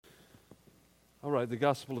All right, the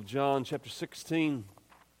Gospel of John, chapter 16,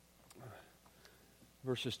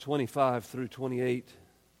 verses 25 through 28. Is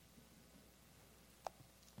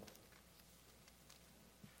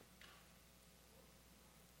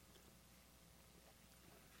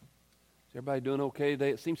everybody doing okay today?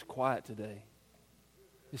 It seems quiet today.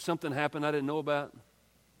 Did something happen I didn't know about?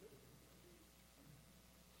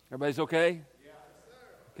 Everybody's okay? Yes,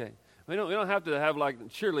 sir. Okay. We don't have to have like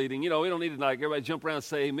cheerleading. We don't need to like everybody jump around and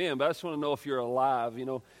say amen, but I just want to know if you're alive.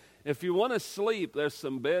 If you want to sleep, there's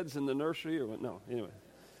some beds in the nursery or what? No, anyway.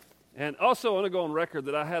 And also I want to go on record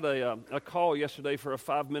that I had a call yesterday for a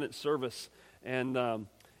 5-minute service, and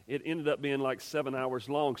it ended up being like 7 hours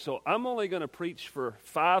long. So I'm only going to preach for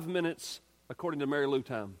 5 minutes according to Mary Lou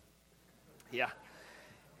time. Yeah.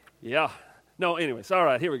 No, anyways, all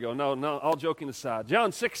right, here we go. No, all joking aside.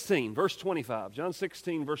 John 16, verse 25. John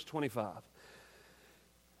 16, verse 25.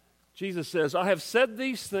 Jesus says, I have said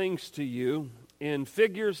these things to you in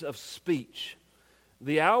figures of speech.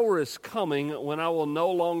 The hour is coming when I will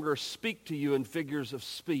no longer speak to you in figures of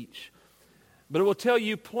speech, but I will tell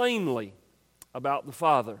you plainly about the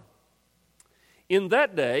Father. In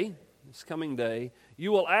that day, this coming day,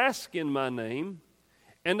 you will ask in my name,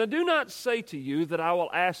 and I do not say to you that I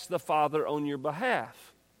will ask the Father on your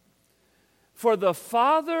behalf. For the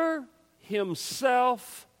Father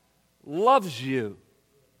himself loves you.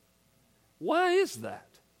 Why is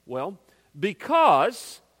that? Well,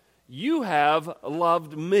 because you have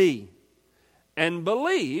loved me and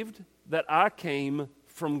believed that I came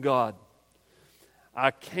from God.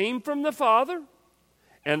 I came from the Father,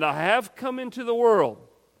 and I have come into the world.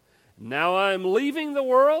 Now I am leaving the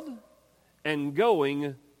world and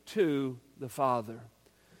going to the Father.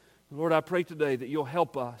 Lord, I pray today that you'll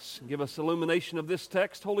help us and give us illumination of this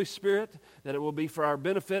text, Holy Spirit, that it will be for our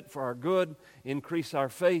benefit, for our good, increase our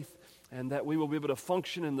faith, and that we will be able to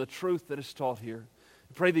function in the truth that is taught here.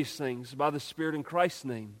 I pray these things by the Spirit in Christ's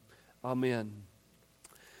name. Amen.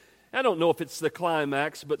 I don't know if it's the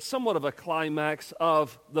climax, but somewhat of a climax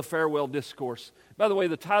of the farewell discourse. By the way,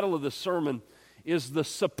 the title of the sermon is The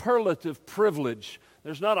Superlative Privilege.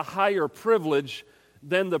 There's not a higher privilege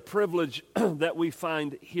than the privilege that we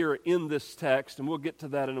find here in this text, and we'll get to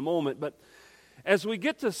that in a moment. But as we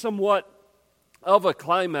get to somewhat of a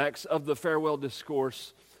climax of the farewell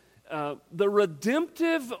discourse, the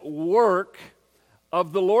redemptive work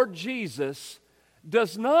of the Lord Jesus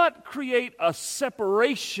does not create a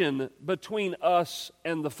separation between us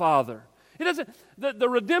and the Father. It doesn't. The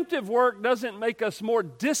redemptive work doesn't make us more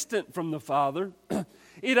distant from the Father.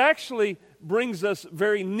 It actually brings us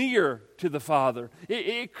very near to the Father.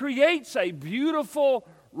 It creates a beautiful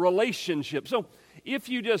relationship. So if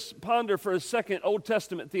you just ponder for a second Old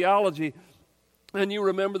Testament theology, and you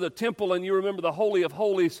remember the temple, and you remember the Holy of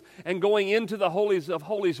Holies, and going into the Holies of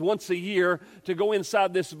Holies once a year to go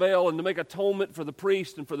inside this veil and to make atonement for the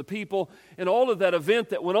priest and for the people, and all of that event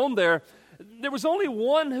that went on there, there was only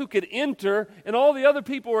one who could enter, and all the other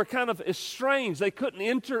people were kind of estranged. They couldn't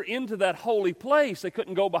enter into that holy place. They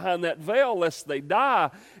couldn't go behind that veil lest they die.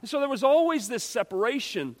 And so there was always this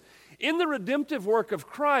separation. In the redemptive work of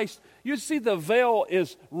Christ, you see the veil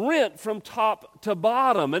is rent from top to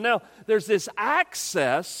bottom. And now there's this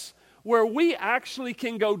access where we actually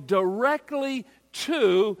can go directly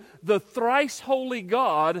to the thrice holy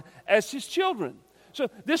God as his children. So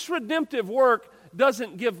this redemptive work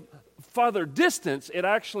doesn't give farther distance, it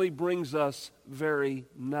actually brings us very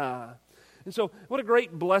nigh. And so what a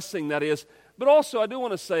great blessing that is. But also I do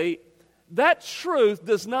want to say that truth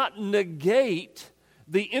does not negate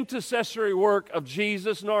the intercessory work of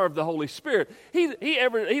Jesus nor of the Holy Spirit. He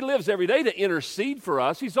lives every day to intercede for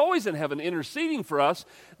us. He's always in heaven interceding for us.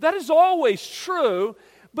 That is always true,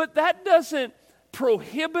 but that doesn't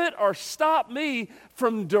prohibit or stop me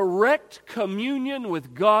from direct communion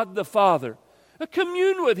with God the Father. I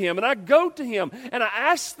commune with him, and I go to him, and I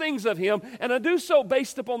ask things of him, and I do so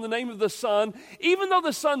based upon the name of the Son. Even though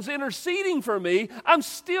the Son's interceding for me, I'm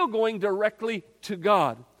still going directly to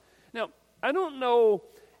God. Now, I don't know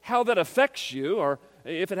how that affects you, or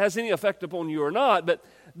if it has any effect upon you or not, but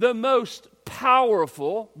the most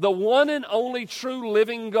powerful, the one and only true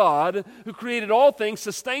living God who created all things,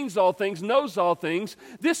 sustains all things, knows all things,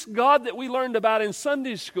 this God that we learned about in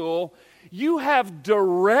Sunday school, you have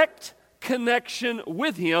direct connection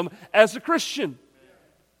with him as a Christian.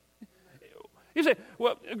 You say,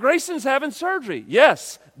 well, Grayson's having surgery.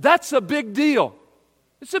 Yes, that's a big deal.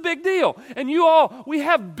 It's a big deal. And we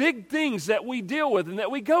have big things that we deal with and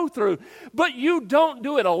that we go through. But you don't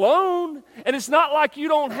do it alone. And it's not like you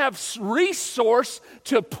don't have resource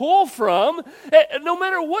to pull from. No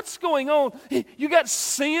matter what's going on, you got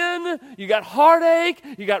sin, you got heartache,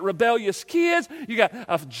 you got rebellious kids, you got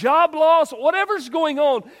a job loss, whatever's going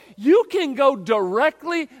on, you can go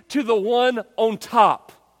directly to the one on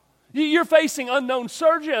top. You're facing unknown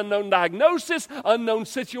surgery, unknown diagnosis, unknown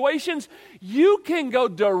situations. You can go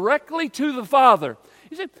directly to the Father.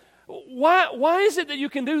 You say, why is it that you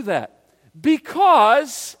can do that?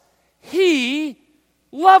 Because He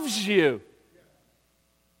loves you.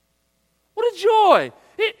 What a joy.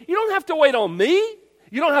 You don't have to wait on me.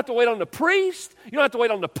 You don't have to wait on the priest. You don't have to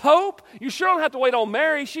wait on the Pope. You sure don't have to wait on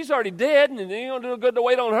Mary. She's already dead, and you don't do good to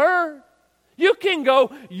wait on her. You can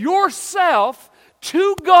go yourself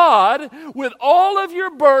to God with all of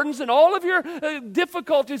your burdens and all of your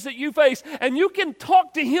difficulties that you face, and you can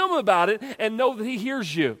talk to Him about it and know that He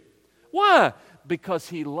hears you. Why? Because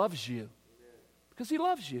He loves you. Because He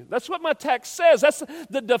loves you. That's what my text says. That's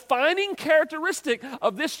the defining characteristic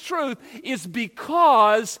of this truth, is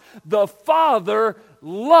because the Father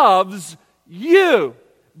loves you.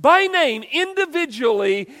 By name,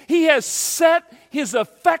 individually, He has set His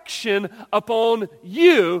affection upon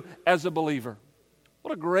you as a believer.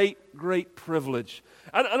 What a great, great privilege.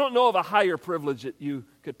 I don't know of a higher privilege that you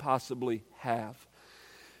could possibly have.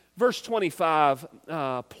 Verse 25,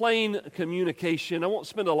 plain communication. I won't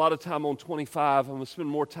spend a lot of time on 25. I'm going to spend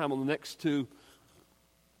more time on the next two.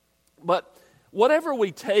 But whatever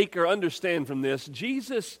we take or understand from this,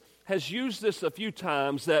 Jesus has used this a few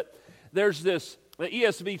times, that there's this, the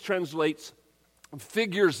ESV translates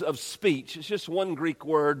figures of speech. It's just one Greek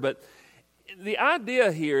word, but the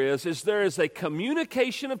idea here is there is a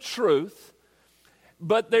communication of truth,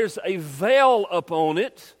 but there's a veil upon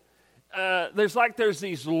it. There's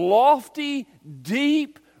these lofty,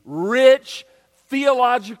 deep, rich,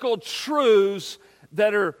 theological truths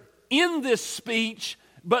that are in this speech,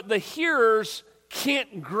 but the hearers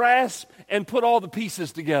can't grasp and put all the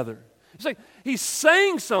pieces together. It's like He's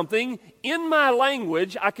saying something in my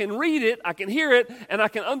language. I can read it, I can hear it, and I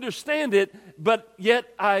can understand it, but yet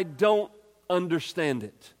I don't understand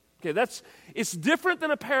it. Okay, it's different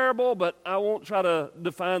than a parable, but I won't try to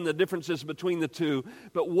define the differences between the two.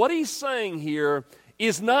 But what He's saying here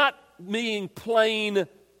is not being plain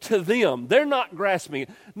to them. They're not grasping it.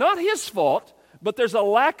 Not His fault, but there's a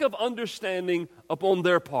lack of understanding upon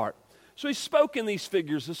their part. So He spoke in these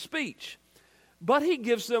figures of speech. But He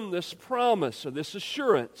gives them this promise or this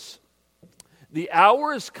assurance. The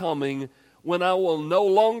hour is coming when I will no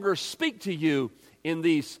longer speak to you in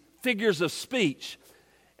these figures of speech.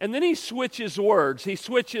 And then He switches words. He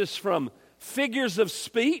switches from figures of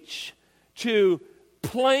speech to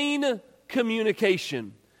plain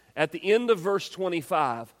communication. At the end of verse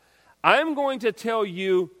 25, I'm going to tell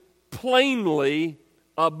you plainly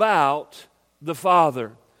about the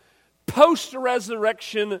Father.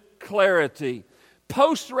 Post-resurrection clarity.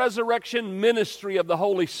 Post-resurrection ministry of the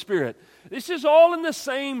Holy Spirit. This is all in the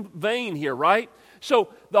same vein here, right?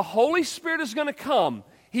 So the Holy Spirit is going to come.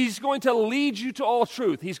 He's going to lead you to all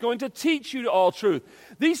truth. He's going to teach you to all truth.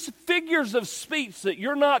 These figures of speech that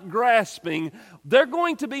you're not grasping, they're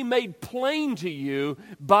going to be made plain to you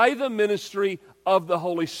by the ministry of the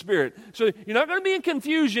Holy Spirit. So you're not going to be in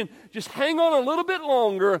confusion. Just hang on a little bit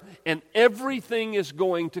longer, and everything is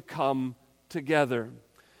going to come together.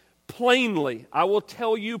 Plainly, I will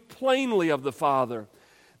tell you plainly of the Father.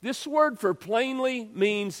 This word for plainly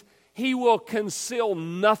means He will conceal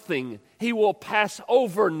nothing. He will pass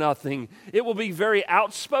over nothing. It will be very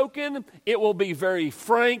outspoken. It will be very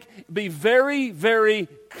frank. Be very, very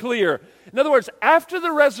clear. In other words, after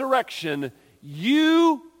the resurrection,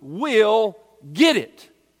 you will get it.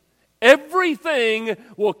 Everything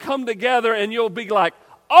will come together and you'll be like,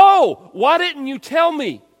 oh, why didn't you tell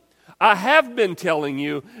me? I have been telling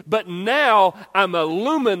you, but now I'm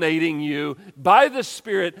illuminating you by the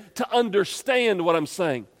Spirit to understand what I'm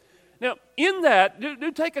saying. Now, in that,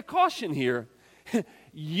 do take a caution here.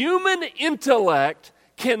 Human intellect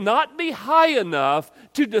cannot be high enough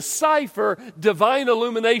to decipher divine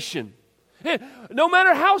illumination. No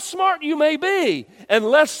matter how smart you may be,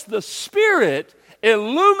 unless the Spirit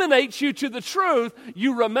illuminates you to the truth,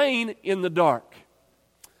 you remain in the dark.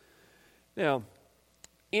 Now,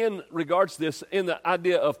 in regards to this, in the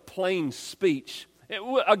idea of plain speech,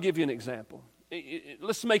 I'll give you an example.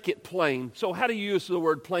 Let's make it plain. So how do you use the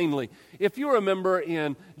word plainly? If you remember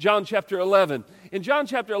in John chapter 11,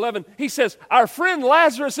 He says, our friend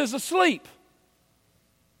Lazarus is asleep.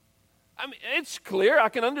 I mean, it's clear. I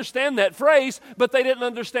can understand that phrase, but they didn't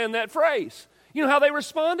understand that phrase. You know how they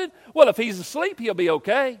responded? Well, if he's asleep, he'll be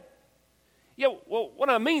okay. Yeah, well, what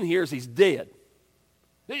I mean here is he's dead.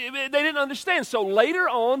 They didn't understand. So later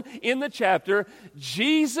on in the chapter,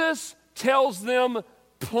 Jesus tells them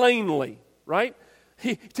plainly, right?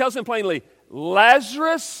 He tells them plainly,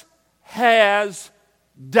 Lazarus has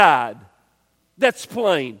died. That's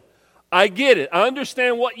plain. I get it. I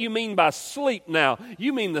understand what you mean by sleep now.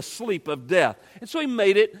 You mean the sleep of death. And so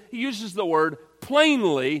he uses the word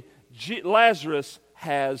plainly, Lazarus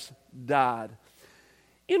has died.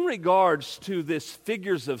 In regards to this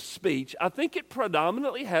figures of speech, I think it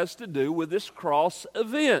predominantly has to do with this cross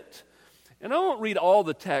event. And I won't read all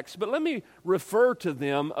the text, but let me refer to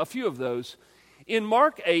them, a few of those. In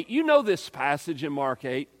Mark 8, you know this passage in Mark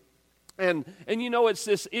 8, and you know it's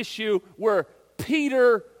this issue where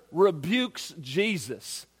Peter rebukes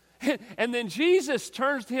Jesus. And then Jesus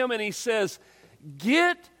turns to him and he says,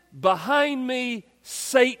 "Get behind me,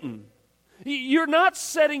 Satan. You're not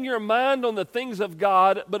setting your mind on the things of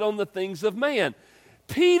God, but on the things of man."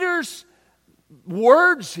 Peter's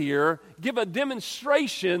words here give a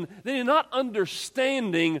demonstration that you're not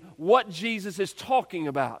understanding what Jesus is talking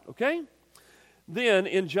about, okay? Then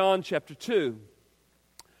in John chapter 2,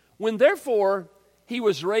 when therefore he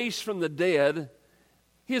was raised from the dead,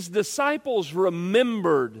 his disciples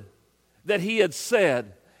remembered that he had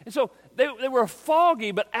said. And so they were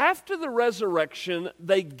foggy, but after the resurrection,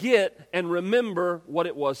 they get and remember what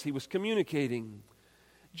it was he was communicating.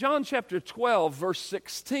 John chapter 12, verse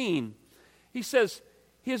 16, he says,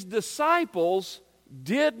 his disciples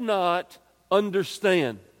did not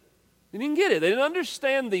understand. They didn't get it. They didn't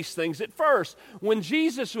understand these things at first. When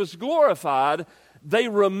Jesus was glorified, they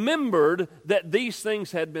remembered that these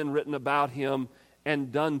things had been written about him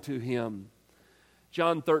and done to him.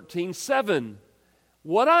 John 13, 7.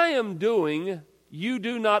 What I am doing, you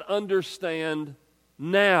do not understand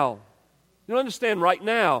now. You don't understand right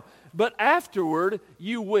now, but afterward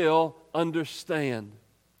you will understand.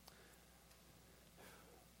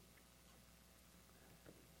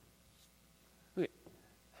 Okay.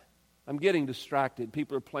 I'm getting distracted.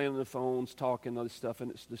 People are playing on their phones, talking, all this stuff,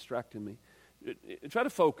 and it's distracting me. Try to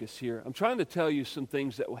focus here. I'm trying to tell you some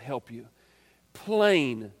things that will help you.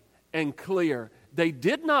 Plain and clear. They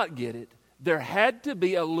did not get it. There had to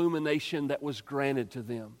be illumination that was granted to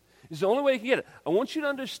them. It's the only way you can get it. I want you to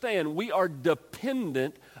understand we are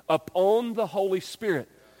dependent upon the Holy Spirit.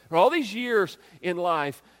 For all these years in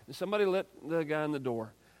life, somebody let the guy in the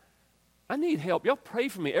door. I need help. Y'all pray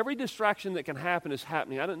for me. Every distraction that can happen is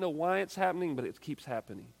happening. I don't know why it's happening, but it keeps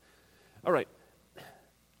happening. All right.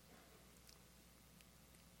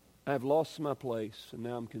 I've lost my place, and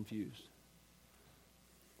now I'm confused.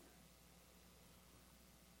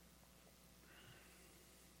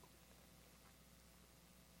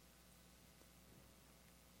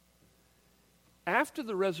 After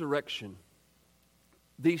the resurrection,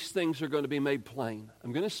 these things are going to be made plain.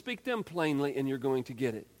 I'm going to speak them plainly, and you're going to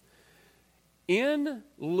get it. In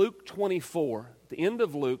Luke 24, the end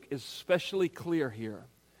of Luke is especially clear here.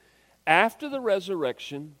 After the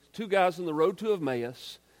resurrection, two guys on the road to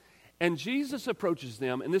Emmaus, and Jesus approaches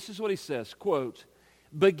them, and this is what he says, quote,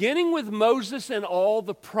 "Beginning with Moses and all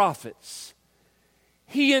the prophets,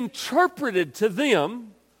 he interpreted to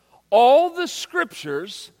them all the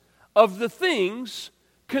scriptures of the things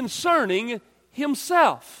concerning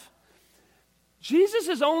himself." Jesus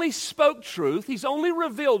has only spoke truth, he's only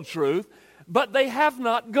revealed truth, but they have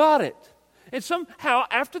not got it. And somehow,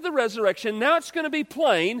 after the resurrection, now it's going to be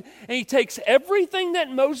plain, and he takes everything that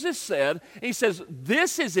Moses said, and he says,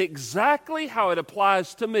 this is exactly how it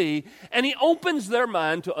applies to me, and he opens their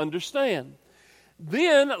mind to understand.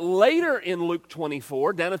 Then, later in Luke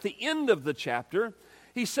 24, down at the end of the chapter,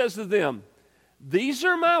 he says to them, "These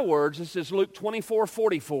are my words," this is Luke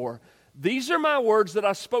 24:44, "These are my words that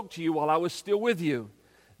I spoke to you while I was still with you,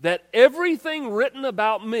 that everything written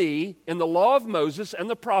about me in the law of Moses and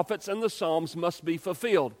the prophets and the Psalms must be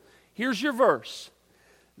fulfilled." Here's your verse.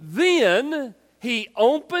 "Then he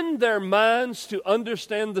opened their minds to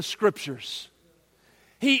understand the scriptures."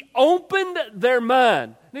 He opened their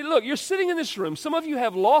mind. Now, look, you're sitting in this room. Some of you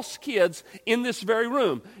have lost kids in this very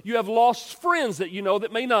room. You have lost friends that you know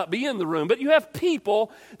that may not be in the room. But you have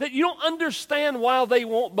people that you don't understand why they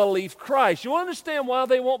won't believe Christ. You don't understand why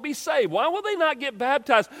they won't be saved. Why will they not get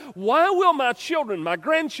baptized? Why will my children, my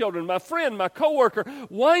grandchildren, my friend, my coworker,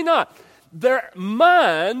 why not? Their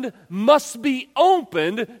mind must be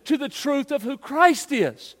opened to the truth of who Christ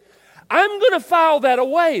is. I'm going to file that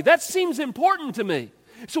away. That seems important to me.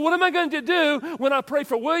 So what am I going to do when I pray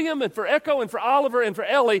for William and for Echo and for Oliver and for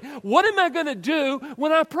Ellie? What am I going to do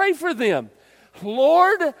when I pray for them?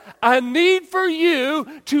 Lord, I need for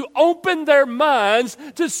you to open their minds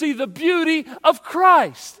to see the beauty of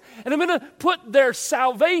Christ. And I'm going to put their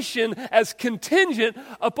salvation as contingent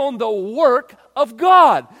upon the work of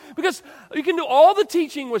God. Because you can do all the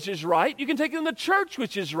teaching which is right. You can take them to church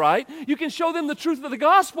which is right. You can show them the truth of the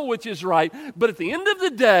gospel which is right. But at the end of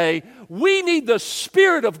the day, we need the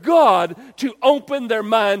Spirit of God to open their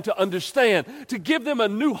mind to understand, to give them a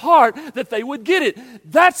new heart that they would get it.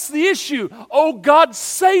 That's the issue. Oh God,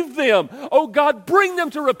 save them. Oh God, bring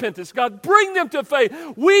them to repentance. God, bring them to faith.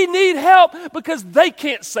 We need help because they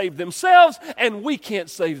can't save themselves and we can't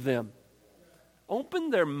save them.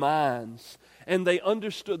 Open their minds. And they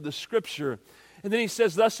understood the Scripture. And then he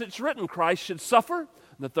says, thus it's written, Christ should suffer,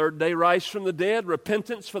 the third day rise from the dead,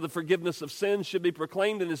 repentance for the forgiveness of sins should be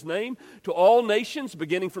proclaimed in his name to all nations,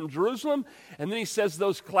 beginning from Jerusalem. And then he says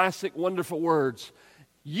those classic, wonderful words,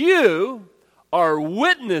 you are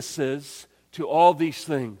witnesses to all these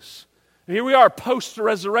things. And here we are,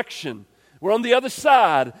 post-resurrection. We're on the other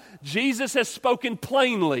side. Jesus has spoken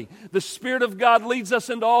plainly. The Spirit of God leads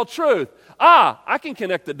us into all truth. I can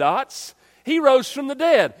connect the dots. He rose from the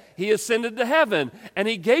dead. He ascended to heaven. And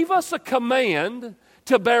He gave us a command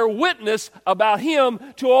to bear witness about Him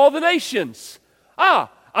to all the nations. I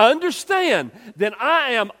understand. Then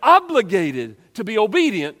I am obligated to be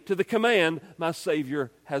obedient to the command my Savior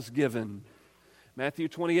has given. Matthew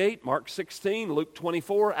 28, Mark 16, Luke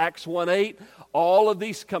 24, Acts 1:8. All of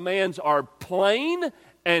these commands are plain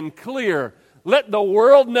and clear. Let the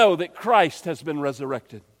world know that Christ has been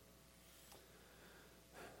resurrected.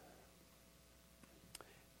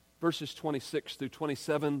 Verses 26 through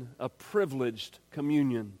 27, a privileged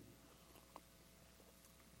communion.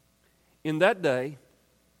 In that day,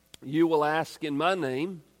 you will ask in my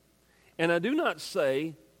name, and I do not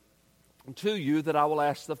say to you that I will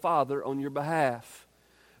ask the Father on your behalf.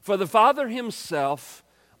 For the Father Himself,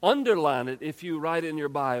 underline it if you write in your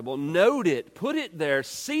Bible, note it, put it there,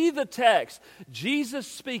 see the text. Jesus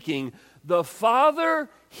speaking, the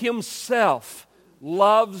Father Himself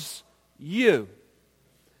loves you.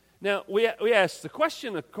 Now, we ask the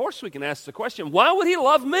question, of course we can ask the question, why would He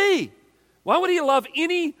love me? Why would He love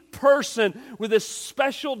any person with this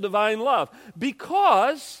special divine love?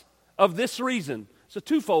 Because of this reason. It's a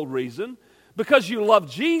twofold reason. Because you love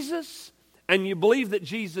Jesus and you believe that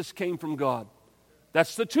Jesus came from God.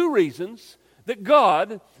 That's the two reasons that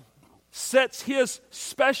God sets His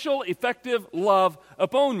special, effective love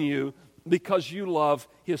upon you, because you love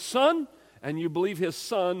His Son and you believe His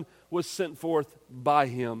Son was sent forth by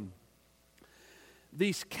Him.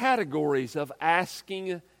 These categories of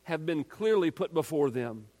asking have been clearly put before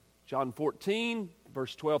them. John 14,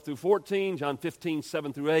 verse 12 through 14, John 15,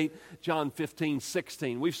 7 through 8, John 15,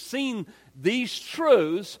 16. We've seen these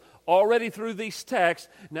truths already through these texts.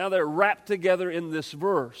 Now they're wrapped together in this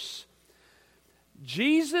verse.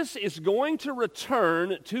 Jesus is going to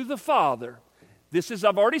return to the Father. This is,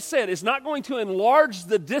 I've already said, it's not going to enlarge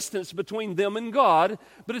the distance between them and God,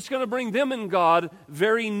 but it's going to bring them and God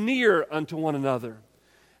very near unto one another.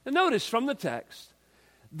 And notice from the text,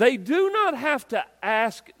 they do not have to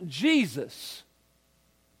ask Jesus.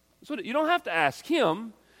 So you don't have to ask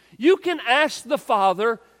Him. You can ask the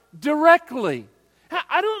Father directly.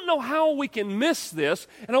 I don't know how we can miss this,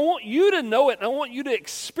 and I want you to know it, and I want you to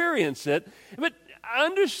experience it, but I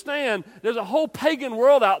understand there's a whole pagan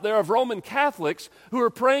world out there of Roman Catholics who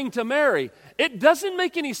are praying to Mary. It doesn't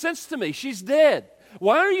make any sense to me. She's dead.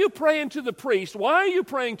 Why are you praying to the priest? Why are you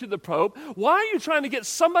praying to the Pope? Why are you trying to get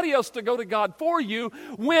somebody else to go to God for you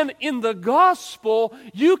when in the gospel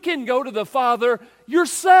you can go to the Father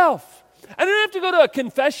yourself? I don't have to go to a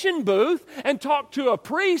confession booth and talk to a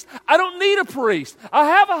priest. I don't need a priest. I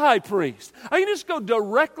have a high priest. I can just go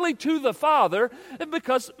directly to the Father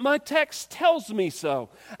because my text tells me so.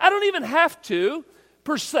 I don't even have to,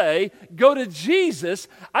 per se, go to Jesus.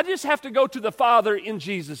 I just have to go to the Father in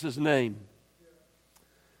Jesus' name.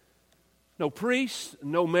 No priest,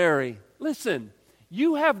 no Mary. Listen,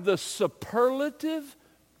 you have the superlative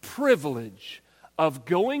privilege of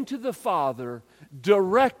going to the Father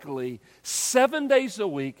directly 7 days a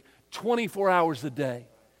week, 24 hours a day,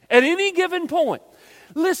 at any given point.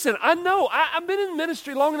 Listen, I know, I've been in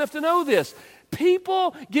ministry long enough to know this.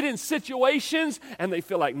 People get in situations and they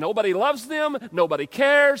feel like nobody loves them, nobody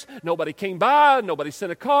cares, nobody came by, nobody sent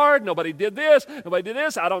a card, nobody did this, nobody did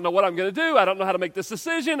this. I don't know what I'm going to do. I don't know how to make this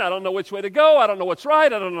decision. I don't know which way to go. I don't know what's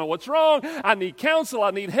right. I don't know what's wrong. I need counsel.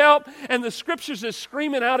 I need help. And the Scriptures is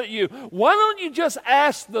screaming out at you. Why don't you just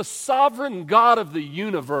ask the sovereign God of the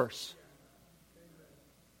universe?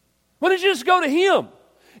 Why don't you just go to Him?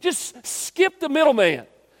 Just skip the middleman.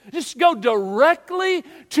 Just go directly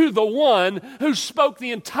to the one who spoke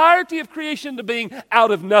the entirety of creation into being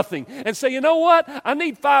out of nothing and say, you know what? I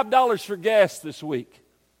need $5 for gas this week.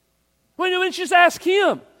 Well, just ask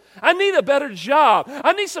him. I need a better job.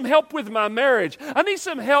 I need some help with my marriage. I need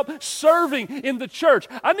some help serving in the church.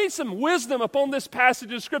 I need some wisdom upon this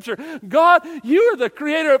passage of Scripture. God, you are the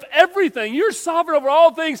creator of everything. You're sovereign over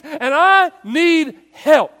all things, and I need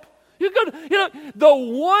help. The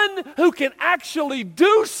one who can actually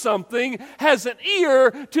do something has an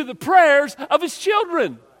ear to the prayers of his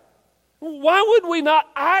children. Why would we not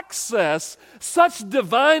access such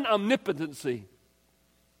divine omnipotency?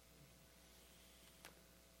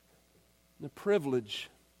 The privilege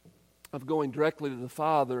of going directly to the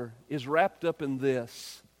Father is wrapped up in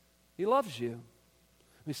this. He loves you.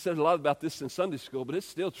 We said a lot about this in Sunday school, but it's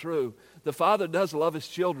still true. The Father does love His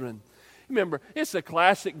children. Remember, it's a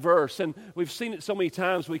classic verse, and we've seen it so many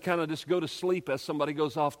times we kind of just go to sleep as somebody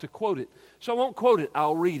goes off to quote it. So I won't quote it,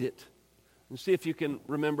 I'll read it and see if you can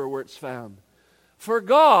remember where it's found. For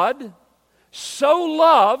God so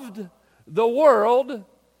loved the world,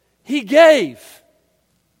 He gave.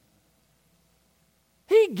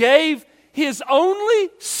 He gave His only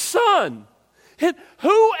Son. And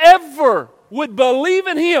whoever would believe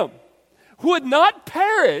in Him would not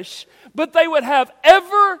perish, but they would have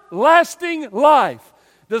everlasting life.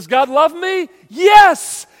 Does God love me?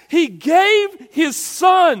 Yes! He gave His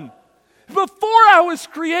Son. Before I was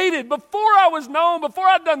created, before I was known, before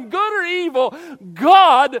I'd done good or evil,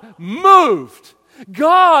 God moved.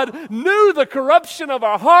 God knew the corruption of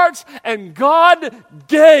our hearts, and God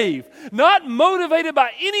gave. Not motivated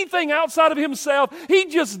by anything outside of Himself. He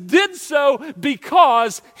just did so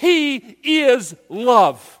because He is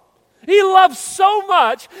love. He loves so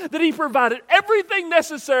much that He provided everything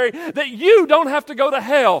necessary that you don't have to go to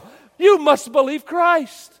hell. You must believe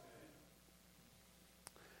Christ.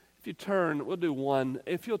 If you turn, we'll do one.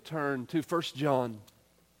 If you'll turn to 1 John.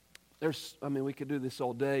 We could do this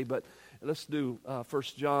all day, but let's do 1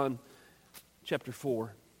 John chapter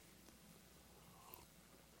 4.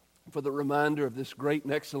 For the reminder of this great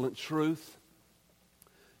and excellent truth.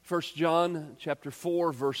 1 John chapter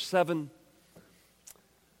 4, verse 7.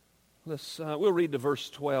 We'll read to verse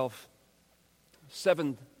 12.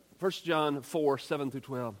 1 John 4, 7 through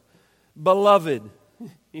 12. Beloved,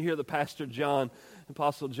 you hear the Pastor John,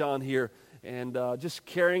 Apostle John here, and just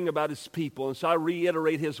caring about his people. And so I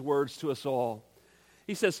reiterate his words to us all.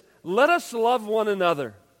 He says, let us love one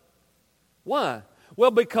another. Why? Well,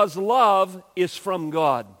 because love is from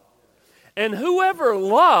God. And whoever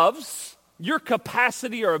loves, your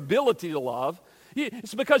capacity or ability to love,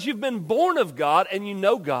 it's because you've been born of God and you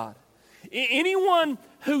know God. Anyone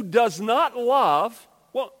who does not love,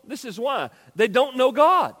 well, this is why. They don't know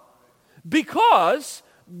God. Because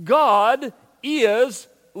God is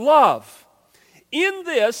love. In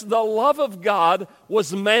this, the love of God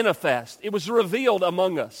was manifest. It was revealed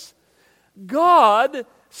among us. God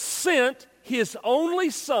sent His only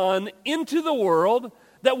Son into the world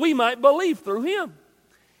that we might believe through Him.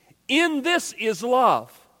 In this is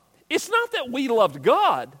love. It's not that we loved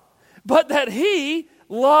God, but that He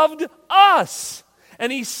loved us.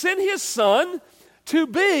 And He sent His Son to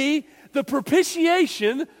be the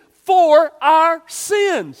propitiation for our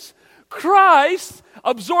sins. Christ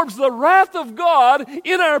absorbs the wrath of God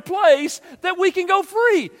in our place that we can go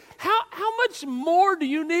free. How much more do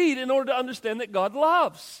you need in order to understand that God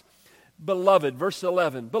loves? Beloved, verse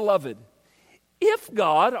 11, beloved, if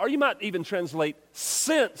God, or you might even translate,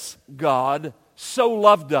 since God so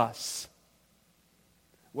loved us,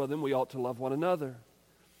 well, then we ought to love one another.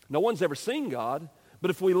 No one's ever seen God,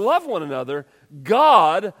 but if we love one another,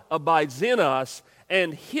 God abides in us,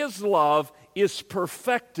 and His love is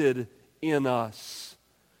perfected in us.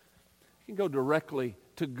 You can go directly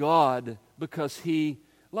to God because He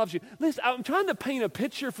loves you. Listen, I'm trying to paint a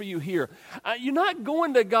picture for you here. You're not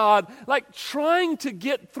going to God like trying to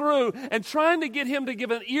get through and trying to get Him to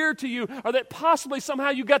give an ear to you, or that possibly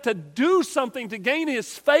somehow you got to do something to gain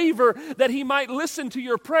His favor that He might listen to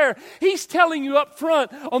your prayer. He's telling you up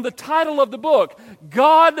front on the title of the book,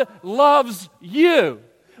 God loves you.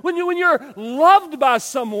 When you're loved by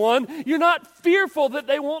someone, you're not fearful that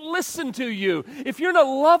they won't listen to you. If you're in a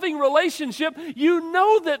loving relationship, you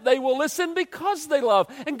know that they will listen because they love.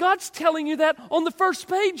 And God's telling you that on the first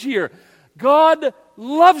page here. God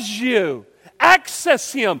loves you.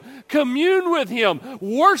 Access Him. Commune with Him.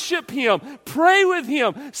 Worship Him. Pray with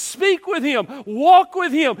Him. Speak with Him. Walk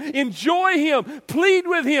with Him. Enjoy Him. Plead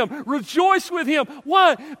with Him. Rejoice with Him.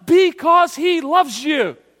 Why? Because He loves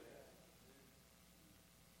you.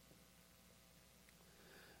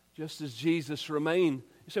 Just as Jesus remained,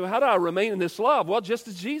 You say, well, how do I remain in this love? Well, just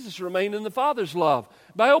as Jesus remained in the Father's love,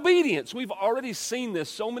 by obedience. We've already seen this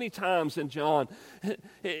so many times in John.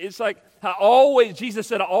 It's like, Jesus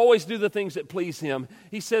said, I always do the things that please Him.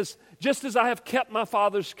 He says, just as I have kept my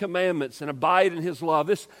Father's commandments and abide in His love,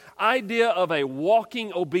 this idea of a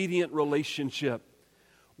walking, obedient relationship.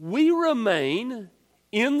 We remain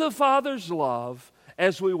in the Father's love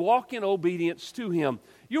as we walk in obedience to Him.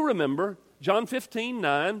 You remember, John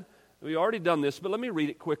 15:9. We've already done this, but let me read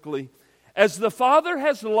it quickly. As the Father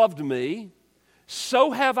has loved me, so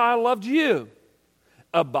have I loved you.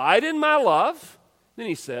 Abide in my love. Then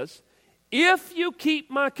He says, if you keep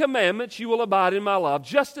my commandments, you will abide in my love,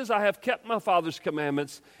 just as I have kept my Father's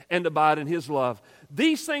commandments and abide in His love.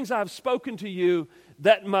 These things I have spoken to you,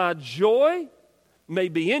 that my joy may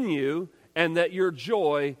be in you, and that your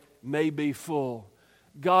joy may be full.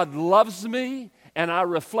 God loves me, and I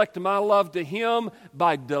reflect my love to Him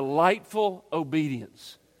by delightful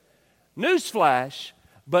obedience. Newsflash,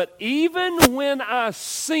 but even when I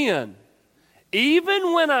sin,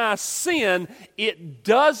 it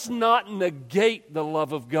does not negate the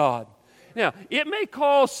love of God. Now, it may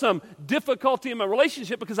cause some difficulty in my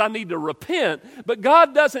relationship because I need to repent, but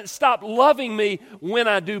God doesn't stop loving me when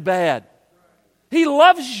I do bad. He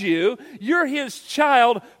loves you. You're His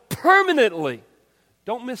child permanently.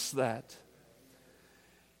 Don't miss that.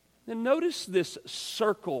 And notice this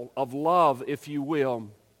circle of love, if you will.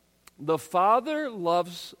 The Father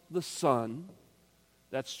loves the Son.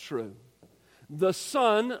 That's true. The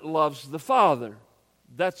Son loves the Father.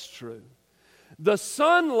 That's true. The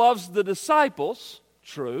Son loves the disciples.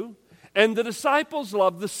 True. And the disciples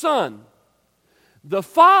love the Son. The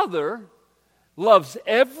Father loves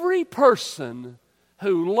every person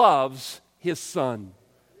who loves His Son.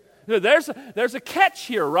 There's a catch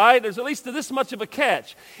here, right? There's at least this much of a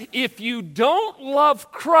catch. If you don't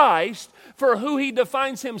love Christ for who He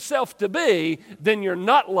defines Himself to be, then you're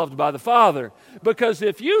not loved by the Father. Because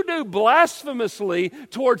if you do blasphemously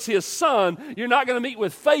towards His Son, you're not going to meet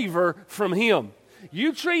with favor from Him.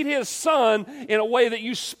 You treat His Son in a way that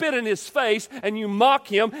you spit in His face and you mock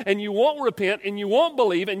Him and you won't repent and you won't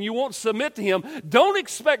believe and you won't submit to Him. Don't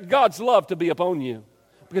expect God's love to be upon you,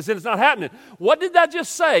 because it's not happening. What did I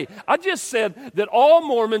just say? I just said that all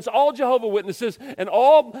Mormons, all Jehovah's Witnesses, and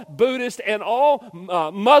all Buddhists, and all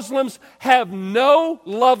Muslims have no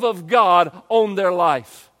love of God on their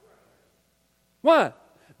life. Why?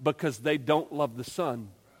 Because they don't love the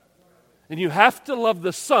Son. And you have to love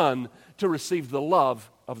the Son to receive the love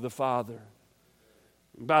of the Father.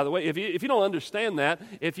 By the way, if you don't understand that,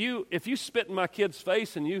 if you spit in my kid's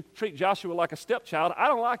face and you treat Joshua like a stepchild, I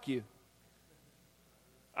don't like you.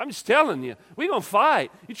 I'm just telling you, we're going to fight.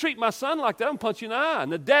 You treat my son like that, I'm going to punch you in the eye, in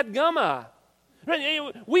the dadgum eye.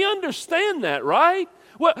 We understand that, right?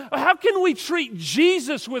 Well, how can we treat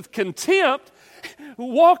Jesus with contempt,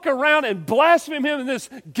 walk around and blaspheme Him in this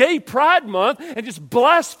gay pride month, and just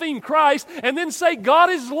blaspheme Christ, and then say God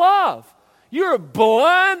is love? You're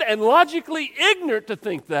blind and logically ignorant to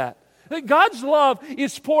think that. That God's love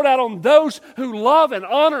is poured out on those who love and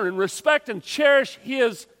honor and respect and cherish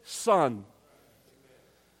His Son.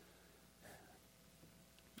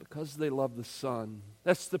 Because they love the Son.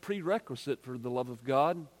 That's the prerequisite for the love of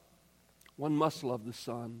God. One must love the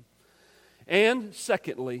Son. And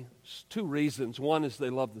secondly, two reasons. One is they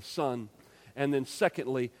love the Son. And then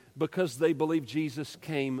secondly, because they believe Jesus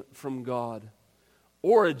came from God.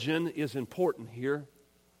 Origin is important here.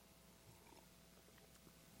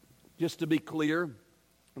 Just to be clear,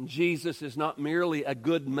 Jesus is not merely a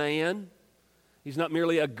good man. He's not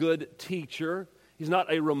merely a good teacher. He's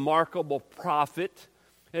not a remarkable prophet.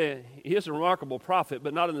 He is a remarkable prophet,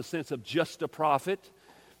 but not in the sense of just a prophet.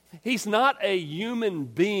 He's not a human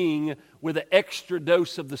being with an extra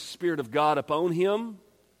dose of the Spirit of God upon him.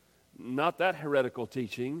 Not that heretical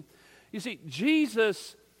teaching. You see,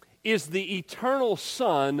 Jesus is the eternal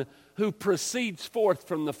Son who proceeds forth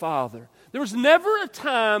from the Father. There was never a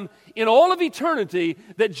time in all of eternity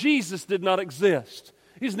that Jesus did not exist.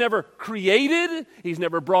 He's never created. He's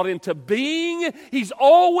never brought into being. He's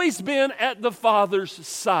always been at the Father's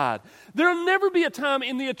side. There will never be a time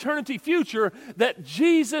in the eternity future that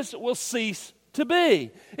Jesus will cease to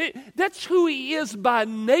be. That's who He is by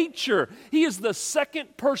nature. He is the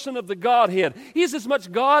second person of the Godhead. He is as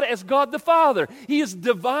much God as God the Father. He is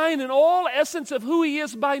divine in all essence of who He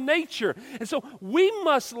is by nature. And so we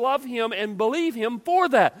must love Him and believe Him for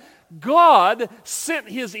that. God sent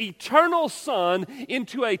His eternal Son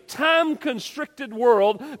into a time-constricted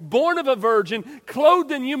world, born of a virgin,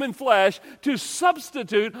 clothed in human flesh, to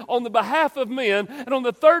substitute on the behalf of men, and on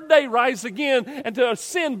the third day rise again, and to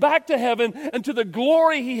ascend back to heaven and to the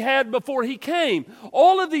glory He had before He came.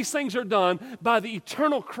 All of these things are done by the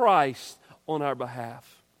eternal Christ on our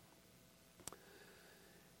behalf.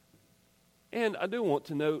 And I do want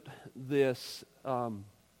to note this.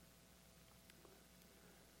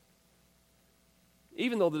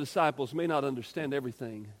 Even though the disciples may not understand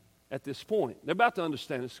everything at this point, they're about to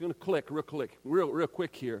understand. It's going to click real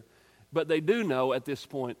quick here. But they do know at this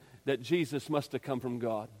point that Jesus must have come from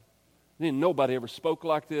God. And nobody ever spoke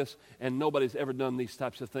like this, and nobody's ever done these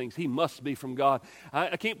types of things. He must be from God.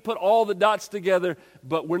 I can't put all the dots together,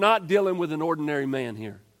 but we're not dealing with an ordinary man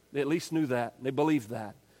here. They at least knew that. They believed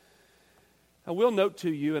that. I will note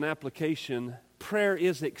to you an application. Prayer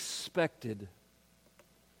is expected.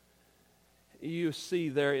 You see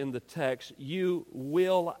there in the text, you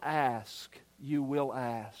will ask. You will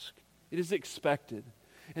ask. It is expected.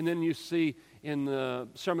 And then you see in the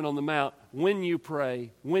Sermon on the Mount, when you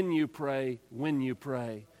pray, when you pray, when you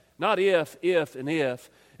pray. Not if, and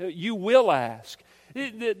if. You will ask.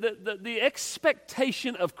 The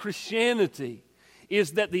expectation of Christianity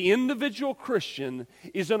is that the individual Christian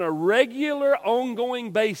is on a regular,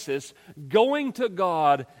 ongoing basis going to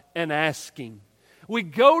God and asking. We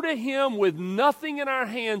go to Him with nothing in our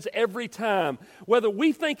hands every time. Whether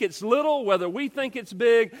we think it's little, whether we think it's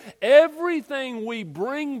big, everything we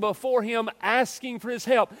bring before Him asking for His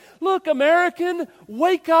help. Look, American,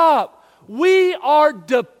 wake up. We are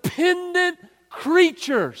dependent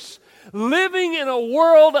creatures living in a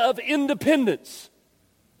world of independence.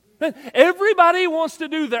 Everybody wants to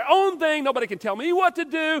do their own thing. Nobody can tell me what to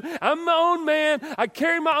do. I'm my own man. I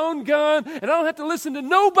carry my own gun, and I don't have to listen to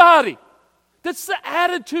nobody. That's the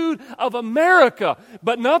attitude of America,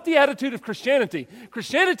 but not the attitude of Christianity.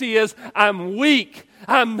 Christianity is, I'm weak.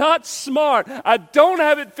 I'm not smart. I don't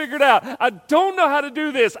have it figured out. I don't know how to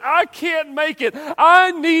do this. I can't make it.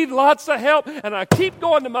 I need lots of help. And I keep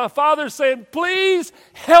going to my Father saying, please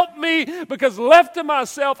help me, because left to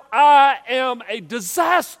myself, I am a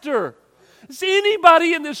disaster. Does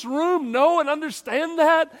anybody in this room know and understand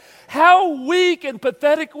that? How weak and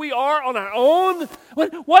pathetic we are on our own? Why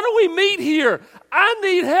do we meet here? I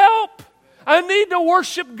need help. I need to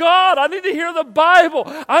worship God. I need to hear the Bible.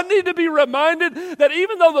 I need to be reminded that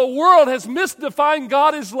even though the world has misdefined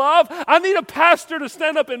God as love, I need a pastor to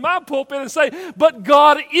stand up in my pulpit and say, but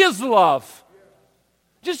God is love.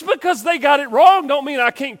 Just because they got it wrong don't mean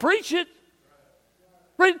I can't preach it.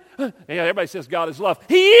 Right? Yeah, everybody says God is love.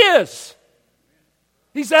 He is.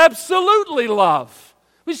 He's absolutely love.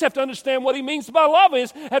 We just have to understand what He means by love. We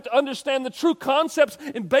just have to understand the true concepts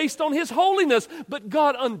and based on His holiness. But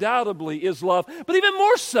God undoubtedly is love. But even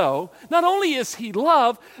more so, not only is He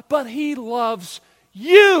love, but He loves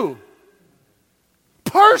you.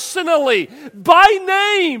 Personally, by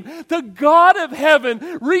name, the God of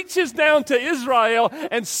heaven reaches down to Israel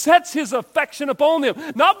and sets His affection upon them.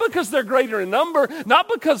 Not because they're greater in number, not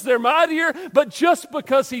because they're mightier, but just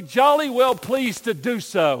because He jolly well pleased to do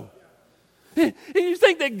so. And you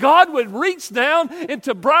think that God would reach down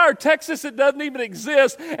into Briar, Texas, that doesn't even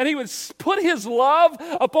exist, and He would put His love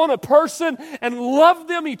upon a person and love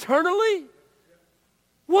them eternally?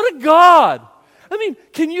 What a God! I mean,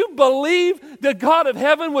 can you believe the God of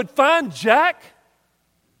heaven would find Jack?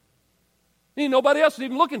 Nobody else was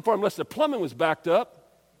even looking for him unless the plumbing was backed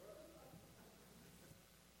up.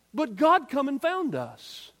 But God come and found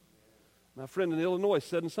us. My friend in Illinois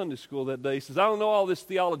said in Sunday school that day, he says, I don't know all this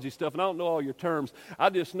theology stuff and I don't know all your terms. I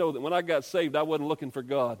just know that when I got saved, I wasn't looking for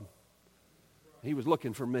God. He was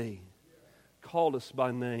looking for me. Called us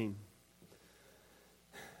by name.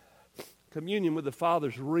 Communion with the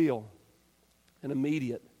Father's real and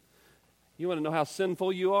immediate. You want to know how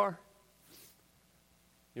sinful you are?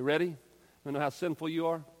 You ready? You want to know how sinful you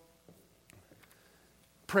are?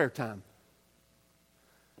 Prayer time.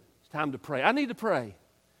 It's time to pray. I need to pray.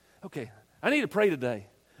 Okay, I need to pray today.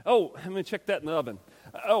 Oh, let me check that in the oven.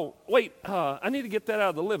 Oh, wait, I need to get that out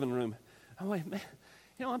of the living room. Oh, wait, man,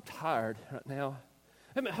 I'm tired right now.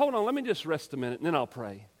 Hold on, let me just rest a minute and then I'll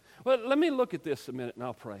pray. Well, let me look at this a minute and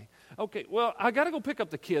I'll pray. Okay, well, I got to go pick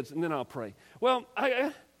up the kids and then I'll pray. Well,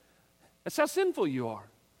 that's how sinful you are.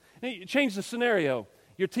 Now, you change the scenario.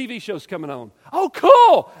 Your TV show's coming on. Oh,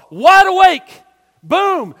 cool! Wide awake!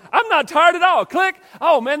 Boom! I'm not tired at all. Click!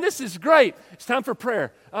 Oh, man, this is great. It's time for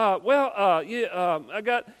prayer. I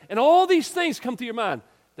got... And all these things come to your mind.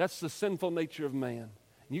 That's the sinful nature of man.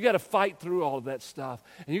 You got to fight through all of that stuff.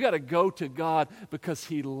 And you got to go to God because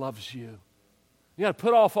He loves you. You got to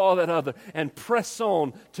put off all that other and press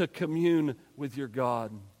on to commune with your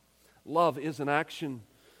God. Love is an action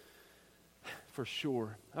for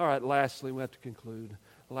sure. All right, lastly, we have to conclude.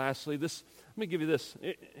 Lastly, let me give you this.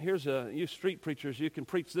 Here's you street preachers, you can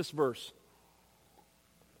preach this verse.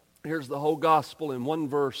 Here's the whole gospel in one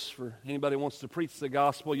verse for anybody who wants to preach the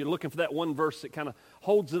gospel. You're looking for that one verse that kind of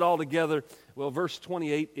holds it all together. Well, verse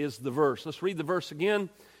 28 is the verse. Let's read the verse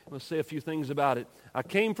again. We'll say a few things about it. I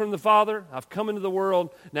came from the Father. I've come into the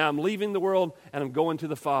world. Now I'm leaving the world, and I'm going to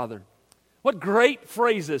the Father. What great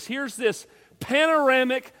phrases. Here's this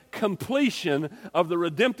panoramic completion of the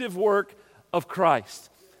redemptive work of Christ.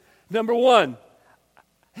 Number one,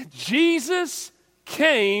 Jesus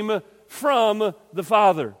came from the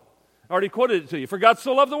Father. I already quoted it to you. For God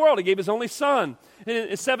so loved the world, He gave His only Son.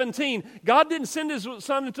 In 17, God didn't send His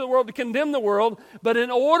Son into the world to condemn the world, but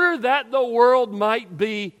in order that the world might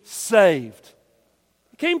be saved.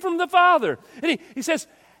 He came from the Father. And he says,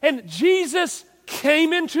 and Jesus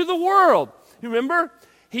came into the world. You remember?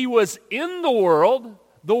 He was in the world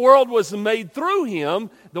was made through Him.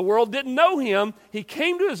 The world didn't know Him. He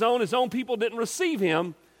came to His own people didn't receive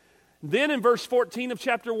Him. Then in verse 14 of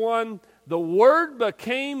chapter 1, the Word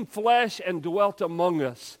became flesh and dwelt among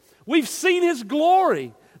us. We've seen His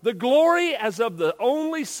glory, the glory as of the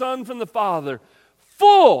only Son from the Father,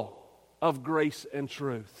 full of grace and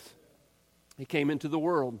truth. He came into the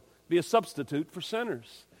world, be a substitute for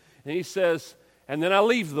sinners. And He says, and then I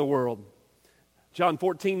leave the world. John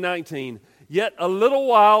 14:19, yet a little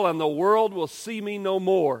while and the world will see me no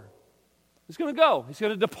more. He's going to go. He's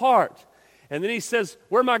going to depart. And then He says,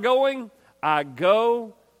 where am I going? I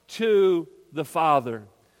go to the Father.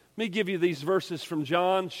 Let me give you these verses from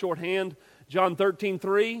John, shorthand. John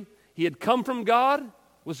 13:3, He had come from God,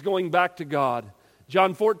 was going back to God.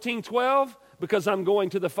 John 14:12, because I'm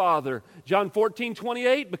going to the Father. John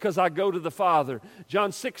 14:28, because I go to the Father.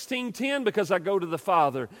 John 16:10, because I go to the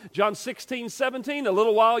Father. John 16:17, a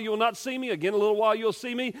little while you will not see me. Again, a little while you'll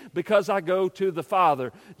see me, because I go to the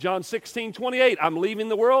Father. John 16:28, I'm leaving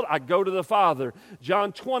the world, I go to the Father.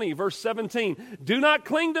 John 20, verse 17, do not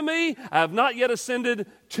cling to me, I have not yet ascended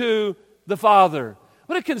to the Father.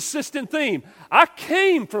 What a consistent theme. I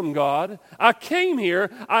came from God. I came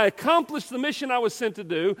here. I accomplished the mission I was sent to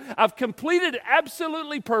do. I've completed it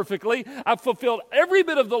absolutely perfectly. I've fulfilled every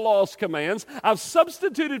bit of the law's commands. I've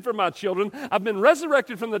substituted for my children. I've been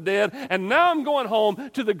resurrected from the dead. And now I'm going home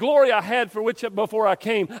to the glory I had for which before I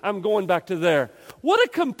came. I'm going back to there. What a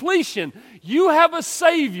completion. You have a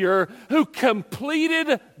Savior who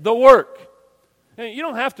completed the work. You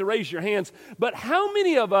don't have to raise your hands, but how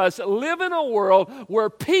many of us live in a world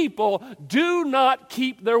where people do not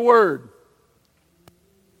keep their word?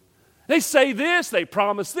 They say this, they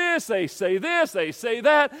promise this, they say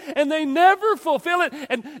that, and they never fulfill it.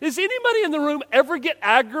 And does anybody in the room ever get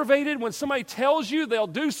aggravated when somebody tells you they'll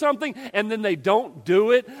do something and then they don't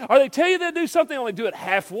do it? Or they tell you they'll do something, only do it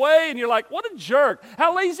halfway, and you're like, what a jerk.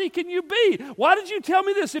 How lazy can you be? Why did you tell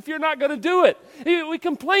me this if you're not going to do it? We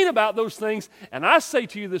complain about those things, and I say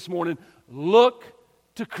to you this morning, look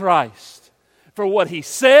to Christ. For what He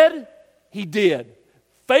said, He did.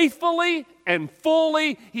 Faithfully and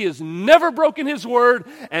fully, He has never broken His word,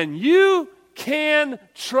 and you can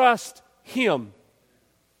trust Him.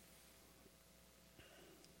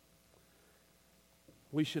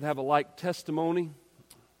 We should have a like testimony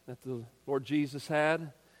that the Lord Jesus had,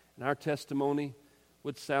 and our testimony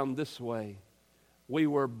would sound this way. We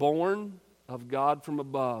were born of God from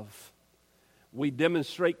above. We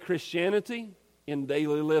demonstrate Christianity in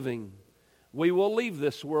daily living. We will leave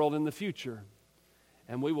this world in the future,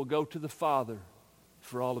 and we will go to the Father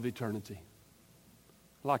for all of eternity.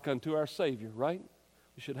 Like unto our Savior, right?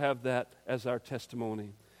 We should have that as our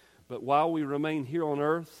testimony. But while we remain here on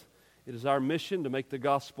earth, it is our mission to make the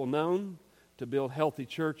gospel known, to build healthy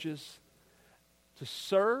churches, to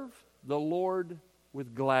serve the Lord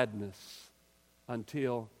with gladness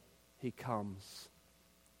until He comes.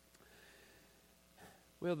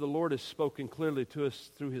 Well, the Lord has spoken clearly to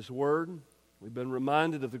us through His Word. We've been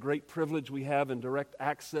reminded of the great privilege we have in direct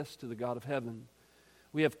access to the God of heaven.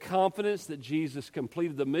 We have confidence that Jesus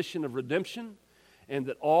completed the mission of redemption and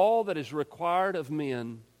that all that is required of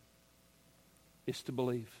men is to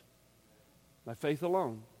believe. By faith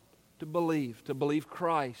alone, to believe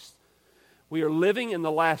Christ. We are living in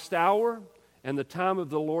the last hour, and the time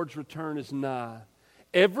of the Lord's return is nigh.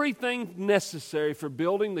 Everything necessary for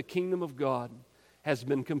building the kingdom of God has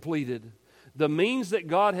been completed. The means that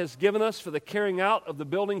God has given us for the carrying out of the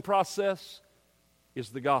building process is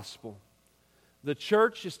the gospel. The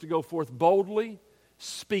church is to go forth boldly,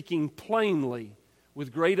 speaking plainly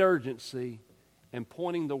with great urgency, and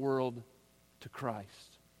pointing the world to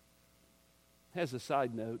Christ. As a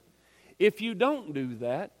side note, if you don't do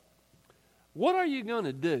that, what are you going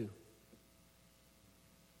to do?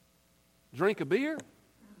 Drink a beer?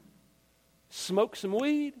 Smoke some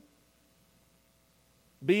weed?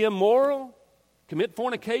 Be immoral? Commit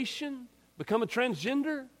fornication? Become a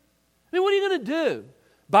transgender? I mean, what are you going to do?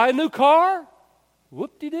 Buy a new car?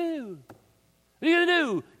 Whoop-de-doo. What are you going to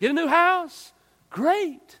do? Get a new house?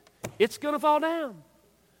 Great. It's going to fall down.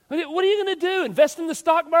 What are you going to do? Invest in the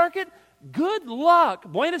stock market? Good luck.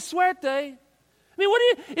 Buena suerte. I mean,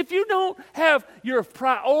 if you don't have your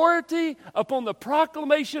priority upon the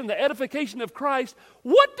proclamation and the edification of Christ,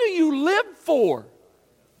 what do you live for?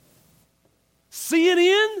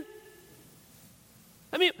 CNN?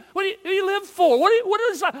 I mean, what do you live for?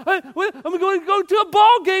 I'm going to go to a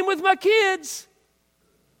ball game with my kids.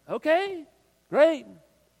 Okay, great.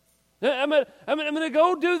 I'm going to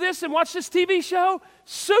go do this and watch this TV show.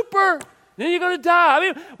 Super. Then you're going to die. I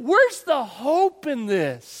mean, where's the hope in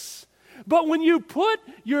this? But when you put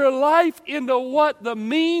your life into what the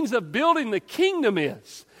means of building the kingdom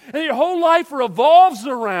is, and your whole life revolves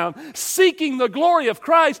around seeking the glory of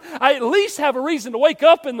Christ, I at least have a reason to wake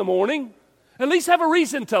up in the morning. At least have a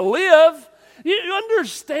reason to live. You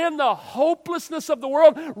understand the hopelessness of the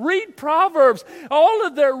world. Read Proverbs. All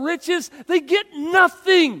of their riches, they get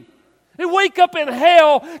nothing. They wake up in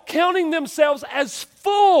hell counting themselves as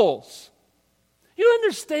fools. You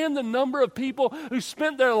understand the number of people who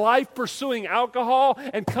spent their life pursuing alcohol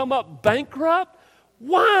and come up bankrupt?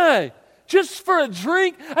 Why? Just for a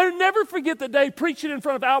drink? I'll never forget the day preaching in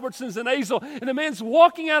front of Albertsons and Azle, and the man's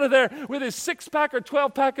walking out of there with his 6-pack or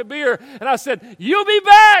 12-pack of beer, and I said, "You'll be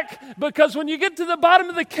back, because when you get to the bottom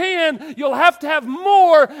of the can, you'll have to have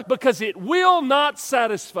more, because it will not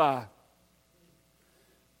satisfy."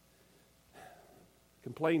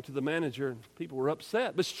 Complained to the manager, and people were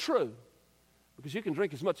upset, but it's true. Because you can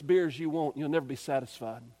drink as much beer as you want, you'll never be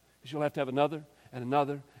satisfied. Because you'll have to have another, and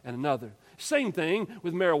another, and another. Same thing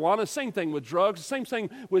with marijuana, same thing with drugs, same thing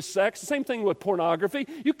with sex, same thing with pornography.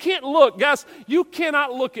 You can't look, guys, you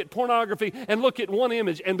cannot look at pornography and look at one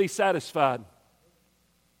image and be satisfied.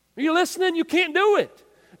 Are you listening? You can't do it.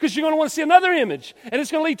 Because you're going to want to see another image, and it's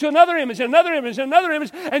going to lead to another image, and another image, and another image,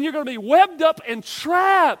 and you're going to be webbed up and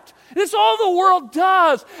trapped. It's all the world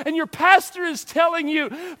does. And your pastor is telling you,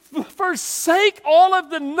 forsake all of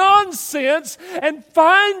the nonsense and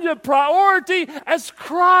find the priority as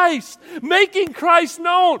Christ. Making Christ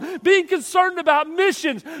known. Being concerned about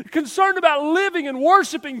missions. Concerned about living and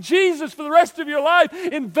worshiping Jesus for the rest of your life.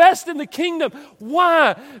 Invest in the kingdom.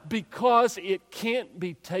 Why? Because it can't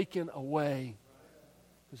be taken away.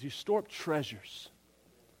 Because you store up treasures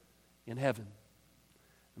in heaven.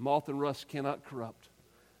 Moth and rust cannot corrupt.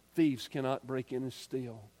 Thieves cannot break in and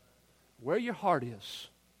steal. Where your heart is,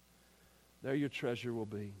 there your treasure will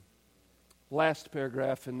be. Last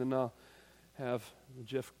paragraph, and then I'll have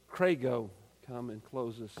Jeff Crago come and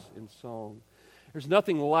close us in song. There's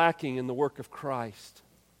nothing lacking in the work of Christ.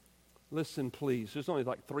 Listen, please. There's only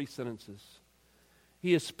like 3 sentences.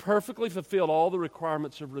 He has perfectly fulfilled all the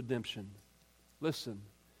requirements of redemption. Listen,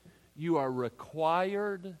 you are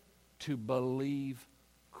required to believe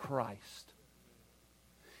Christ.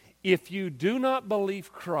 If you do not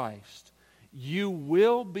believe Christ, you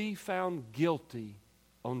will be found guilty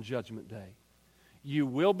on Judgment Day. You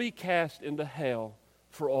will be cast into hell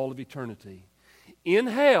for all of eternity. In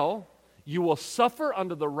hell, you will suffer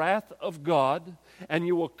under the wrath of God, and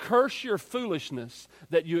you will curse your foolishness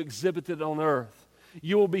that you exhibited on earth.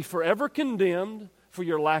 You will be forever condemned for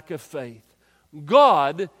your lack of faith.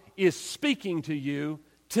 God is speaking to you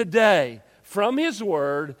today from His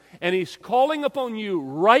Word, and He's calling upon you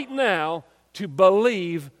right now to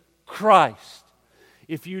believe Christ.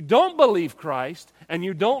 If you don't believe Christ and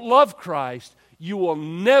you don't love Christ, you will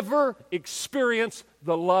never experience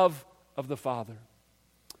the love of the Father.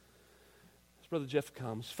 As Brother Jeff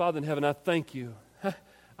comes, Father in heaven, I thank you.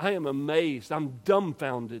 I am amazed. I'm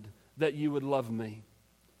dumbfounded that you would love me.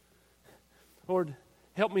 Lord,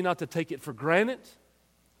 help me not to take it for granted.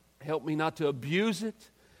 Help me not to abuse it.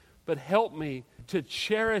 But help me to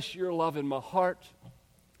cherish your love in my heart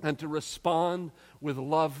and to respond with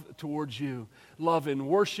love towards you. Love in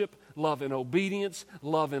worship, love in obedience,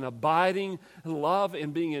 love in abiding, love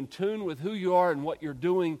in being in tune with who you are and what you're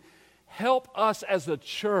doing. Help us as a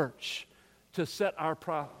church to set our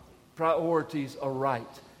priorities aright.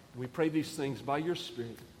 We pray these things by your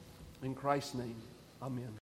Spirit. In Christ's name, amen.